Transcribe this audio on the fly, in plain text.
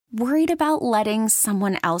Worried about letting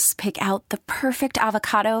someone else pick out the perfect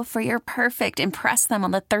avocado for your perfect impress them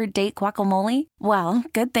on the third date guacamole? Well,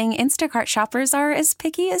 good thing Instacart shoppers are as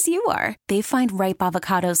picky as you are. They find ripe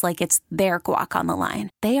avocados like it's their guac on the line.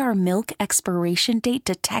 They are milk expiration date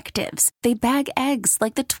detectives. They bag eggs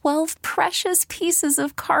like the 12 precious pieces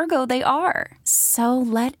of cargo they are. So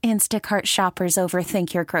let Instacart shoppers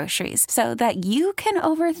overthink your groceries so that you can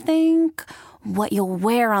overthink what you'll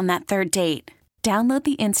wear on that third date. Download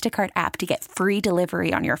the Instacart app to get free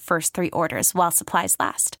delivery on your first 3 orders while supplies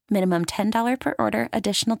last. Minimum $10 per order.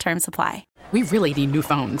 Additional terms apply. We really need new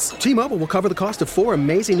phones. T-Mobile will cover the cost of 4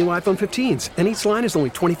 amazing new iPhone 15s, and each line is only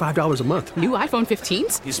 $25 a month. New iPhone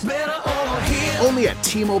 15s? It's better over here. Only at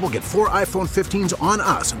T-Mobile, get 4 iPhone 15s on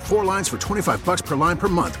us and 4 lines for $25 per line per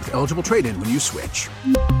month with eligible trade-in when you switch.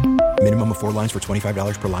 Minimum of 4 lines for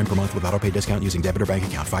 $25 per line per month with autopay discount using debit or bank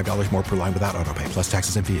account. $5 more per line without autopay, plus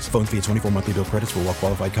taxes and fees. Phone fee at 24 monthly bill credits for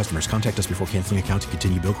well-qualified customers. Contact us before canceling account to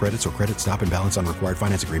continue bill credits or credit stop and balance on required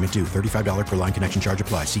finance agreement due. $35 per line connection charge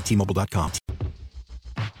applies. See T-Mobile.com.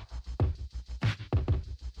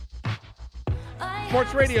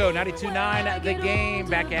 Sports Radio 92.9 The Game.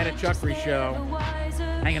 Back at it, Chuck Free Show.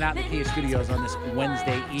 Hanging out in the Kia Studios on this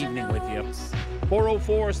Wednesday evening with you.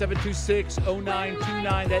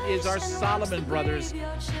 404-726-0929. That is our Solomon Brothers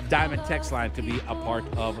Diamond text line to be a part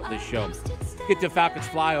of the show. Get to Falcons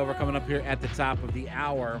Flyover coming up here at the top of the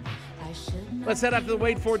hour. Let's head out to the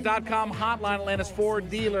WadeFord.com hotline, Atlanta's Ford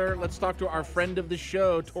dealer. Let's talk to our friend of the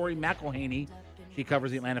show, Tori McElhaney. She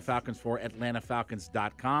covers the Atlanta Falcons for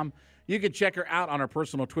AtlantaFalcons.com. You can check her out on her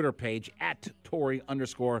personal Twitter page at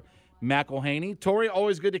Tori_McElhaney. Tori,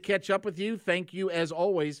 always good to catch up with you. Thank you, as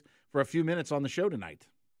always, for a few minutes on the show tonight.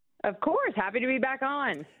 Of course. Happy to be back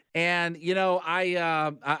on. And, you know,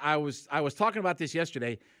 I was talking about this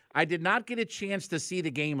yesterday. I did not get a chance to see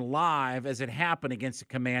the game live as it happened against the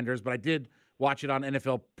Commanders, but I did watch it on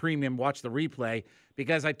NFL Premium, watch the replay,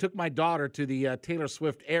 because I took my daughter to the Taylor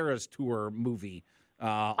Swift Eras Tour movie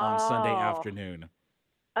on Sunday afternoon.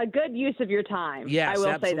 A good use of your time. Yes, I will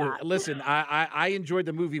absolutely. say that. Listen, I enjoyed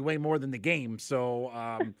the movie way more than the game, so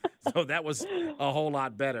so that was a whole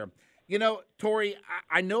lot better. You know, Tori,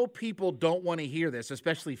 I know people don't want to hear this,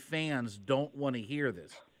 especially fans don't want to hear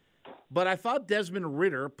this, but I thought Desmond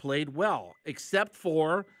Ridder played well, except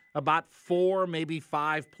for about 4, maybe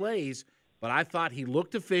 5 plays, but I thought he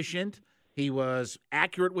looked efficient. He was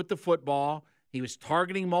accurate with the football. He was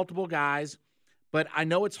targeting multiple guys. But I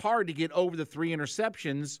know it's hard to get over the 3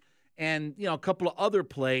 interceptions and, you know, a couple of other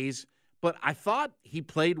plays. But I thought he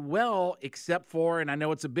played well, except for, and I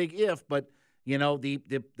know it's a big if, but, you know, the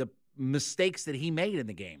mistakes that he made in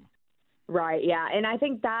the game. Right, yeah. And I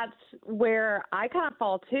think that's where I kind of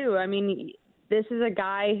fall, too. I mean, this is a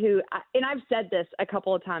guy who, and I've said this a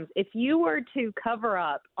couple of times, if you were to cover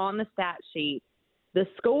up on the stat sheet the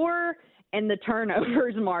score and the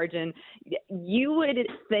turnovers margin, you would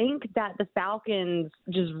think that the Falcons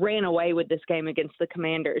just ran away with this game against the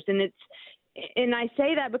Commanders. And I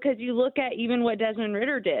say that because you look at even what Desmond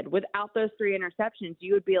Ridder did without those 3 interceptions,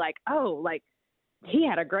 you would be like, oh, like he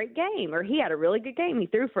had a great game, or he had a really good game. He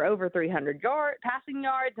threw for over 300 passing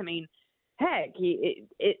yards. I mean, heck,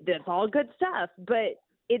 that's all good stuff. But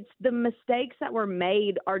it's the mistakes that were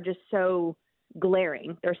made are just so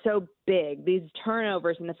glaring. They're so big, these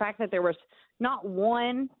turnovers, and the fact that there was not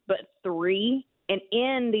 1 but 3, and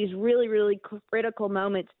in these really, really critical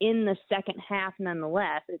moments in the second half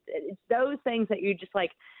nonetheless. It's those things that you just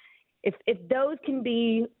like, if those can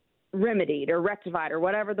be remedied or rectified or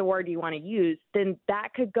whatever the word you want to use, then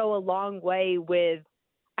that could go a long way with,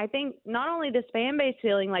 I think, not only this fan base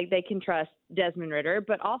feeling like they can trust Desmond Ridder,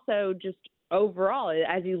 but also just overall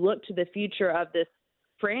as you look to the future of this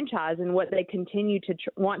franchise and what they continue to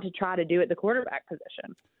want to try to do at the quarterback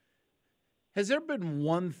position. Has there been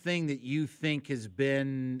one thing that you think has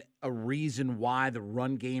been a reason why the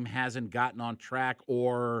run game hasn't gotten on track,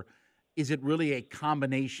 or is it really a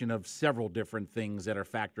combination of several different things that are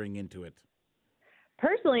factoring into it?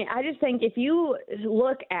 Personally, I just think if you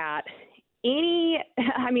look at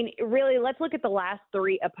really, let's look at the last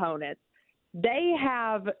 3 opponents. They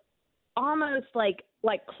have almost like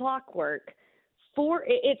clockwork.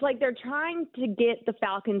 It's like they're trying to get the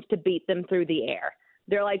Falcons to beat them through the air.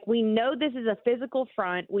 They're like, we know this is a physical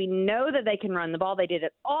front. We know that they can run the ball. They did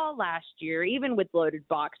it all last year, even with loaded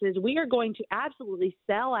boxes. We are going to absolutely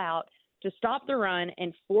sell out to stop the run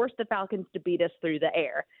and force the Falcons to beat us through the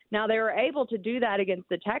air. Now, they were able to do that against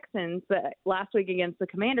the Texans, but last week against the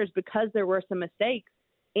Commanders, because there were some mistakes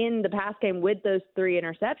in the pass game with those 3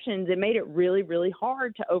 interceptions, it made it really, really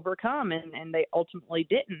hard to overcome, and they ultimately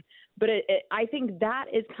didn't. But I think that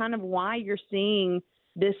is kind of why you're seeing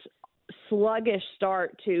this sluggish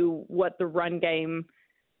start to what the run game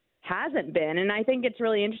hasn't been. And I think it's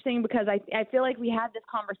really interesting because I feel like we had this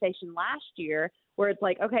conversation last year where it's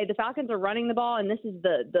like, okay, the Falcons are running the ball, and this is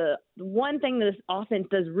the one thing that this offense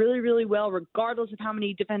does really, really well, regardless of how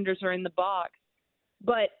many defenders are in the box.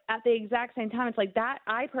 But at the exact same time, it's like that.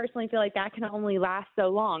 I personally feel like that can only last so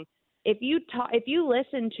long. If you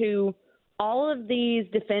listen to all of these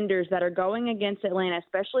defenders that are going against Atlanta,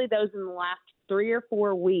 especially those in the last 3 or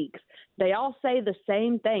 4 weeks, they all say the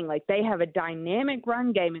same thing. Like, they have a dynamic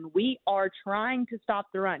run game, and we are trying to stop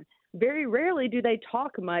the run. Very rarely do they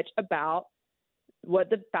talk much about what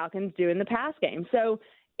the Falcons do in the pass game. So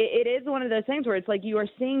it is one of those things where it's like you are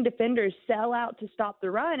seeing defenders sell out to stop the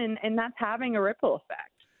run, and that's having a ripple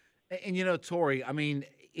effect. And, Tori, I mean,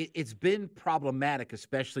 it's been problematic,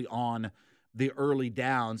 especially on the early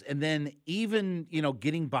downs. And then even,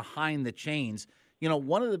 getting behind the chains.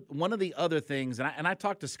 One of the other things, and I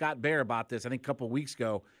talked to Scott Bair about this, I think a couple of weeks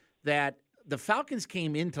ago, that the Falcons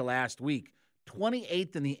came into last week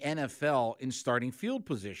 28th in the NFL in starting field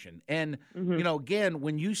position. And, again,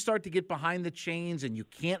 when you start to get behind the chains and you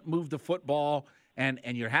can't move the football and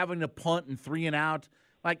you're having to punt and 3 and out,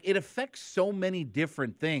 like, it affects so many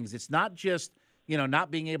different things. It's not just,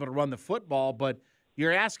 not being able to run the football, but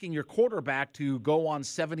you're asking your quarterback to go on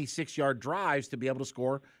 76-yard drives to be able to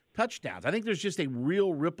score touchdowns. I think there's just a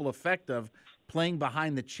real ripple effect of playing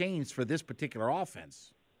behind the chains for this particular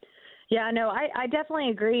offense. Yeah, no, I definitely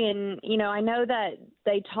agree. And, I know that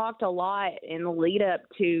they talked a lot in the lead up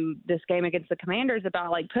to this game against the Commanders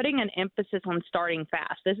about, like, putting an emphasis on starting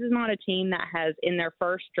fast. This is not a team that has, in their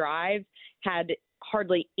first drive, had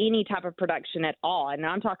hardly any type of production at all. And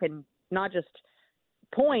I'm talking not just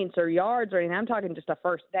points or yards or anything. I'm talking just a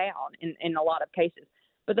first down in a lot of cases.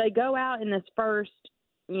 But they go out in this first,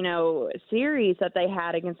 series that they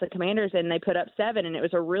had against the Commanders, and they put up 7, and it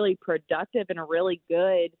was a really productive and a really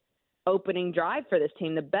good opening drive for this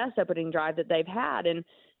team, the best opening drive that they've had. And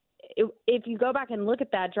if you go back and look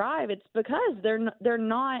at that drive, it's because they're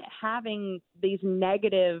not having these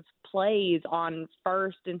negative plays on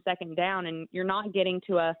first and second down, and you're not getting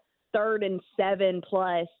to a 3rd and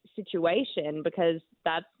 7+ situation because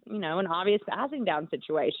that's, an obvious passing down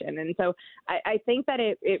situation. And so I think that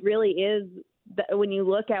it really is when you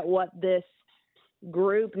look at what this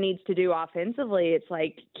group needs to do offensively, it's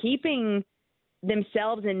like keeping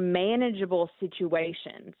themselves in manageable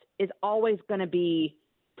situations is always going to be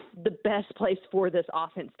the best place for this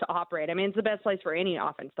offense to operate. I mean, it's the best place for any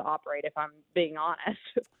offense to operate, if I'm being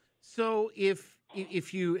honest. So if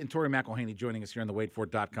you, and Tori McElhaney joining us here on the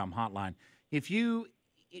waitfor.com hotline, if you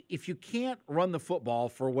can't run the football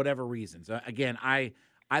for whatever reasons, again, I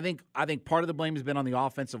think part of the blame has been on the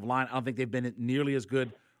offensive line. I don't think they've been nearly as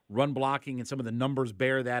good run blocking, and some of the numbers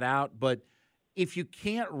bear that out. But if you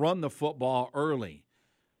can't run the football early,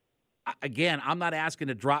 again, I'm not asking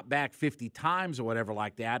to drop back 50 times or whatever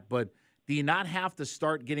like that, but do you not have to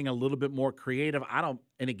start getting a little bit more creative? I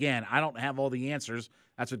don't have all the answers.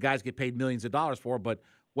 That's what guys get paid millions of dollars for. But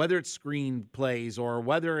whether it's screen plays or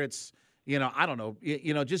whether it's, I don't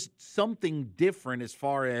know, just something different as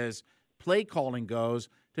far as play calling goes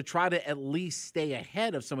to try to at least stay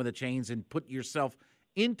ahead of some of the chains and put yourself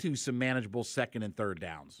into some manageable second and third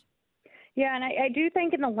downs. Yeah, and I do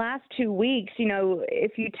think in the last 2 weeks,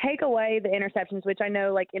 if you take away the interceptions, which I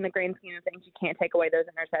know, like, in the grand scheme of things, you can't take away those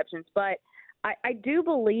interceptions, but I do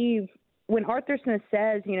believe when Arthur Smith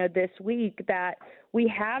says, this week that we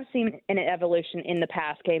have seen an evolution in the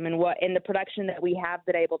pass game and in the production that we have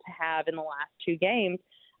been able to have in the last 2 games,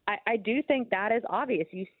 I do think that is obvious.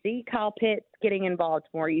 You see Kyle Pitts getting involved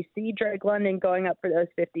more. You see Drake London going up for those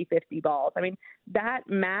 50-50 balls. I mean, that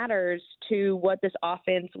matters to what this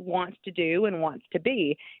offense wants to do and wants to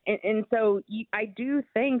be. And so I do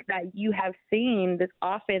think that you have seen this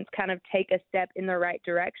offense kind of take a step in the right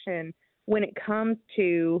direction when it comes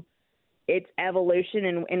to its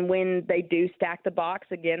evolution and when they do stack the box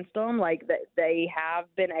against them, like that they have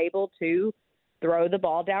been able to throw the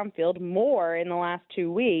ball downfield more in the last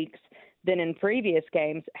 2 weeks than in previous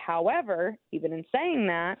games. However, even in saying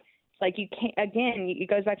that, it's like you can't, again, it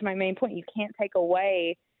goes back to my main point, you can't take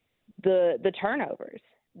away the turnovers.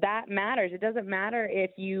 That matters. It doesn't matter if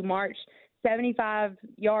you march 75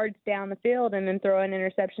 yards down the field and then throw an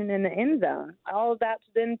interception in the end zone. All of that's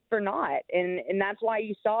then for naught. And that's why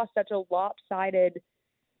you saw such a lopsided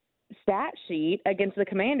stat sheet against the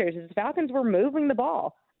Commanders is the Falcons were moving the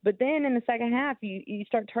ball. But then in the second half, you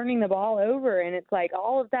start turning the ball over, and it's like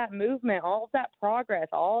all of that movement, all of that progress,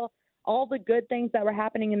 all the good things that were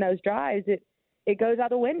happening in those drives, it goes out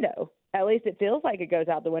the window. At least it feels like it goes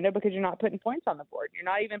out the window because you're not putting points on the board. You're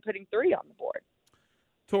not even putting 3 on the board.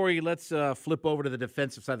 Tori, let's flip over to the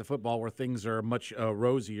defensive side of the football where things are much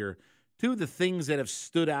rosier. Two of the things that have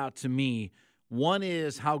stood out to me, one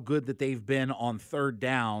is how good that they've been on third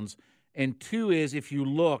downs, and two is if you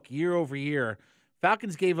look year over year,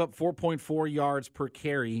 Falcons gave up 4.4 yards per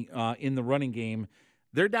carry in the running game.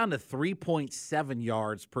 They're down to 3.7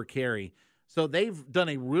 yards per carry. So they've done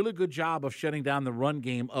a really good job of shutting down the run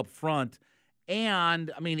game up front. And,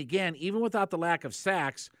 I mean, again, even without the lack of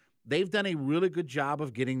sacks, they've done a really good job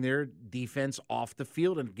of getting their defense off the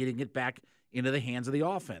field and getting it back into the hands of the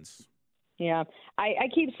offense. Yeah, I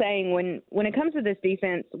keep saying when it comes to this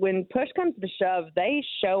defense, when push comes to shove, they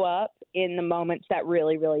show up in the moments that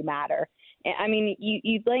really, really matter. I mean,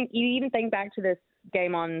 you even think back to this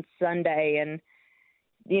game on Sunday, and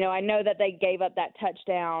I know that they gave up that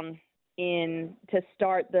touchdown to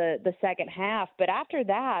start the second half, but after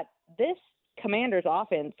that, this Commanders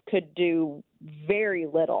offense could do very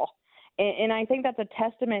little. And I think that's a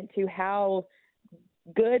testament to how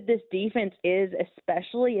good this defense is,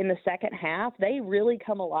 especially in the second half. They really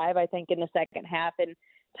come alive, I think, in the second half. And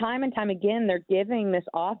time again, they're giving this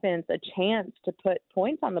offense a chance to put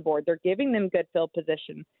points on the board. They're giving them good field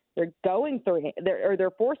position. They're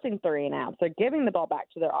they're forcing 3 and outs. They're giving the ball back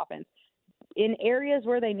to their offense. In areas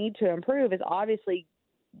where they need to improve is obviously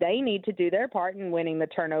they need to do their part in winning the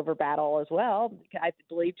turnover battle as well. I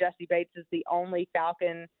believe Jesse Bates is the only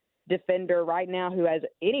Falcon defender right now who has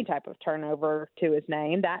any type of turnover to his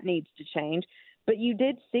name. That needs to change. But you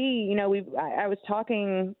did see, I was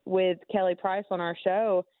talking with Kelly Price on our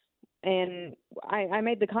show, and I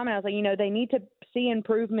made the comment, I was like, they need to see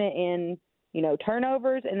improvement in,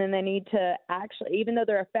 turnovers, and then they need to actually, even though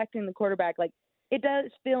they're affecting the quarterback, like, it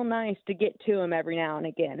does feel nice to get to him every now and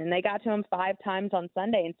again. And they got to him 5 times on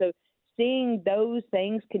Sunday. And so seeing those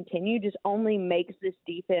things continue just only makes this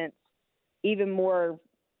defense even more,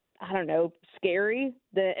 I don't know, scary,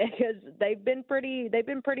 because they've been pretty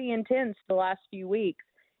intense the last few weeks.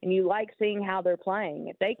 And you like seeing how they're playing.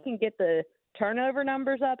 If they can get the turnover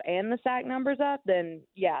numbers up and the sack numbers up, then,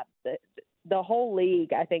 yeah, the whole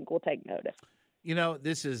league, I think, will take notice.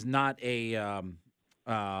 This is not a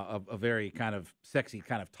very kind of sexy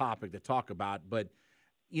kind of topic to talk about. But,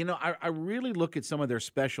 I really look at some of their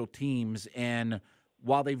special teams, and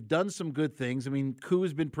while they've done some good things, I mean,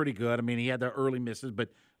 Koo's been pretty good. I mean, he had the early misses, but,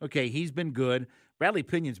 okay, he's been good. Bradley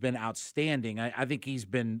Pinion's been outstanding. I think he's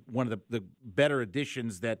been one of the better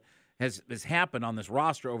additions that has happened on this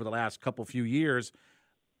roster over the last few years.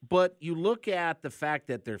 But you look at the fact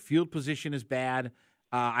that their field position is bad.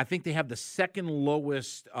 I think they have the second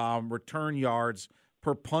lowest return yards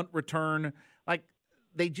per punt return. Like,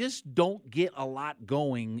 they just don't get a lot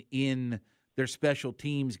going in their special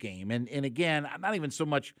teams game. And again, not even so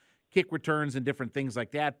much kick returns and different things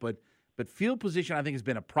like that, but field position, I think, has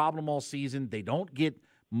been a problem all season. They don't get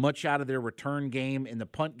much out of their return game in the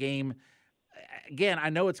punt game. Again, I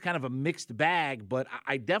know it's kind of a mixed bag, but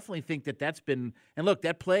I definitely think that's been – and look,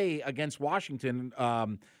 that play against Washington,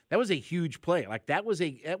 that was a huge play. Like, that was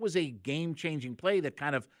a game-changing play that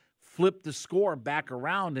kind of flipped the score back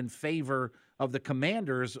around in favor of the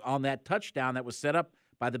Commanders on that touchdown that was set up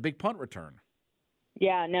by the big punt return.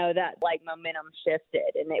 Yeah, no, that, momentum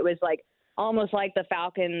shifted, and it was, almost like the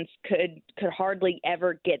Falcons could hardly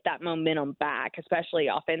ever get that momentum back, especially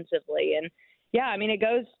offensively. And, yeah, I mean, it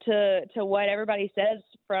goes to what everybody says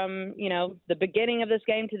from, the beginning of this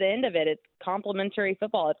game to the end of it. It's complementary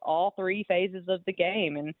football. It's all 3 phases of the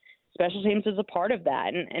game, and special teams is a part of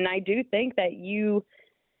that. And I do think that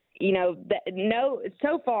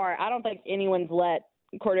so far, I don't think anyone's let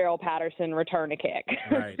Cordero Patterson return a kick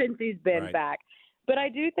since he's been back. But I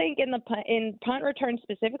do think in punt return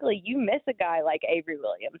specifically, you miss a guy like Avery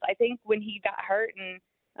Williams. I think when he got hurt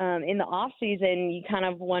in the off season, you kind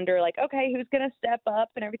of wonder, okay, who's going to step up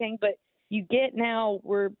and everything. But you get now,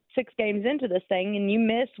 we're 6 games into this thing, and you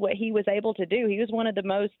miss what he was able to do. He was one of the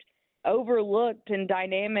most overlooked and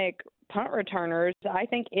dynamic punt returners, I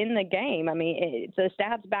think, in the game. I mean, the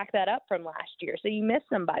stats back that up from last year. So you miss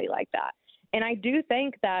somebody like that. And I do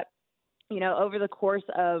think that, over the course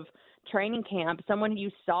of training camp, someone you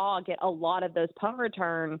saw get a lot of those punt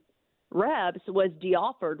return reps was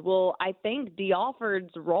D'Alford. Well, I think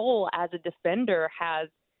D'Alford's role as a defender has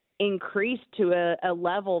increased to a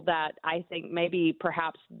level that I think maybe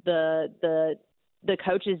perhaps the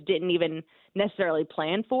coaches didn't even necessarily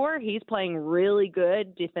plan for. He's playing really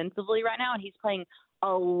good defensively right now, and he's playing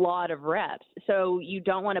a lot of reps. So you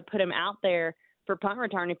don't want to put him out there for punt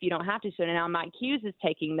return if you don't have to. So now Mike Hughes is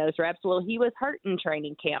taking those reps. Well, he was hurt in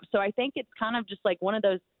training camp. So I think it's kind of just one of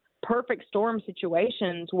those perfect storm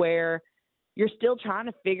situations where you're still trying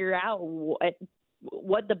to figure out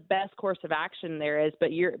what the best course of action there is.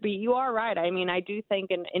 But you are right. I mean, I do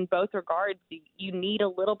think in both regards, you need a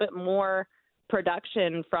little bit more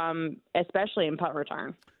production from, especially in punt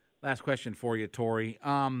return. Last question for you, Tori.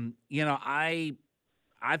 I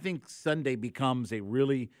think Sunday becomes a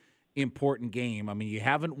really important game. I mean, you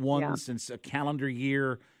haven't won since a calendar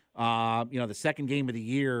year. The second game of the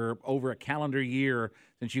year over a calendar year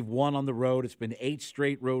since you've won on the road. It's been 8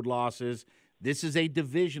 straight road losses. This is a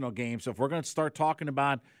divisional game. So if we're going to start talking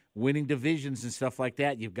about winning divisions and stuff like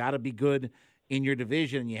that, you've got to be good in your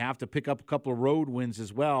division. You have to pick up a couple of road wins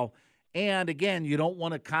as well. And again, you don't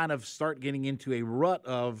want to kind of start getting into a rut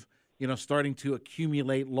of, starting to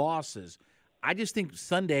accumulate losses. I just think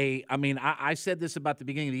Sunday, I said this about the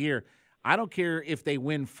beginning of the year. I don't care if they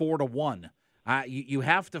win 4-1. You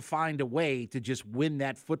have to find a way to just win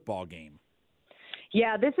that football game.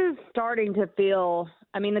 Yeah, this is starting to feel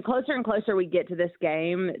 – the closer and closer we get to this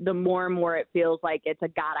game, the more and more it feels like it's a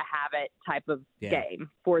gotta-have-it type of game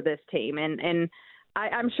for this team. And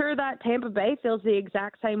I'm sure that Tampa Bay feels the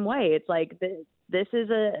exact same way. It's like this is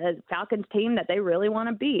a Falcons team that they really want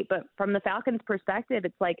to beat. But from the Falcons' perspective,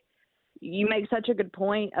 it's like you make such a good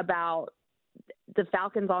point about the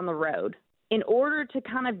Falcons on the road. In order to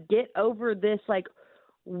kind of get over this like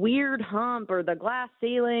weird hump or the glass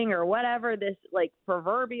ceiling or whatever, this like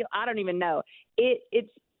proverbial, I don't even know.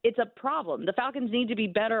 It's a problem. The Falcons need to be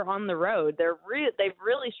better on the road. They've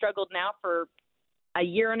really struggled now for a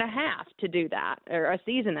year and a half to do that, or a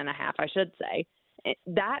season and a half, I should say.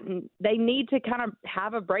 That they need to kind of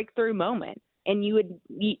have a breakthrough moment. And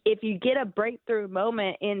if you get a breakthrough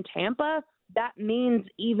moment in Tampa, that means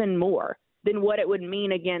even more than what it would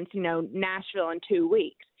mean against, Nashville in 2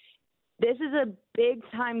 weeks. This is a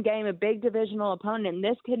big-time game, a big divisional opponent, and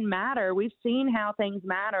this can matter. We've seen how things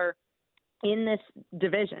matter in this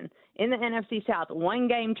division, in the NFC South. One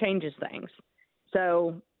game changes things.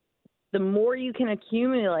 So the more you can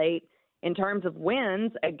accumulate in terms of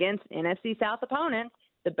wins against NFC South opponents,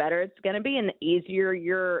 the better it's going to be, and the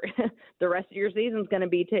easier the rest of your season is going to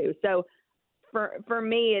be too. So for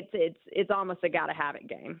me, it's almost a gotta-have-it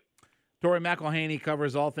game. Tori McElhaney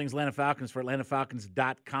covers all things Atlanta Falcons for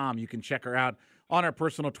AtlantaFalcons.com. You can check her out on our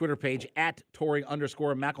personal Twitter page at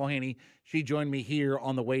Tori_McElhaney. She joined me here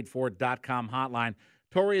on the WadeFord.com hotline.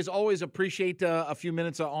 Tori, as always, appreciate a few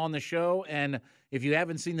minutes on the show. And if you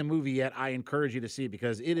haven't seen the movie yet, I encourage you to see it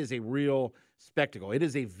because it is a real spectacle. It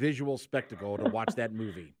is a visual spectacle to watch that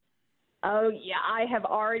movie. Oh, yeah, I have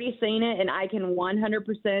already seen it, and I can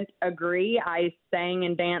 100% agree. I sang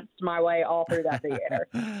and danced my way all through that theater.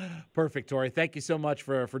 Perfect, Tori. Thank you so much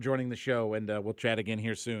for joining the show, and we'll chat again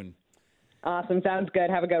here soon. Awesome. Sounds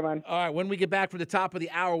good. Have a good one. All right, when we get back for the top of the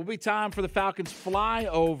hour, will be time for the Falcons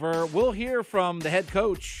flyover. We'll hear from the head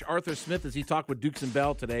coach, Arthur Smith, as he talked with Dukes and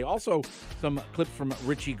Bell today. Also, some clips from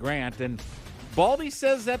Richie Grant. And Baldy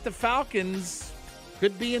says that the Falcons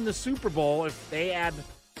could be in the Super Bowl if they add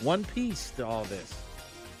one piece to all this.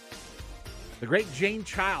 The great Jane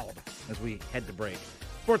Child as we head to break.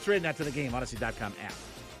 Sports Radio After the Game, Odyssey.com app.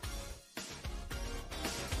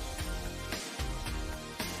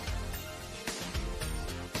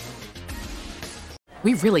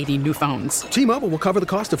 We really need new phones. T-Mobile will cover the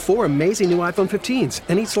cost of 4 amazing new iPhone 15s,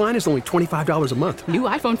 and each line is only $25 a month. New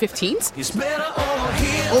iPhone 15s? It's better over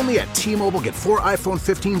here. Only at T-Mobile, get 4 iPhone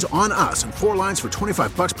 15s on us and 4 lines for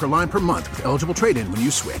 $25 per line per month with eligible trade-in when you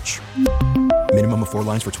switch. Minimum of 4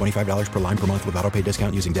 lines for $25 per line per month with autopay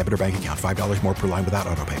discount using debit or bank account. $5 more per line without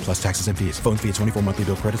autopay, plus taxes and fees. Phone fee at 24 monthly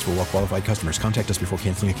bill credits for well-qualified customers. Contact us before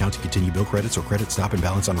canceling account to continue bill credits or credit stop and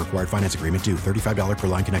balance on required finance agreement due. $35 per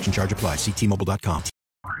line connection charge applies. See T-Mobile.com.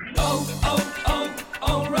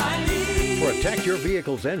 O'Reilly. Protect your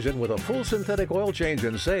vehicle's engine with a full synthetic oil change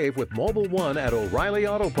and save with Mobile One at O'Reilly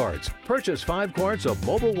Auto Parts. Purchase 5 quarts of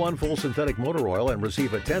Mobile One full synthetic motor oil and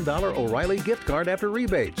receive a $10 O'Reilly gift card after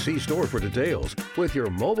rebate. See store for details. With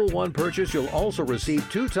your Mobile One purchase, you'll also receive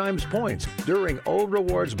 2 times points during O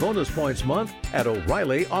Rewards Bonus Points Month at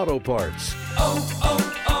O'Reilly Auto Parts.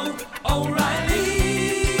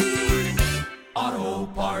 O'Reilly Auto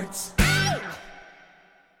Parts.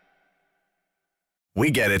 We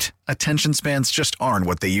get it. Attention spans just aren't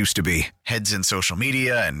what they used to be. Heads in social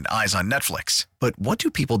media and eyes on Netflix. But what do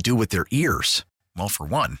people do with their ears? Well, for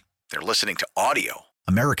one, they're listening to audio.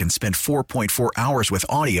 Americans spend 4.4 hours with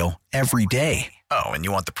audio every day. Oh, and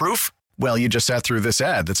you want the proof? Well, you just sat through this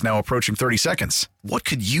ad that's now approaching 30 seconds. What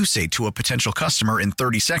could you say to a potential customer in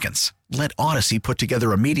 30 seconds? Let Odyssey put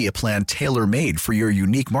together a media plan tailor-made for your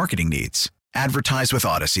unique marketing needs. Advertise with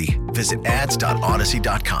Odyssey. Visit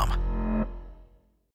ads.odyssey.com.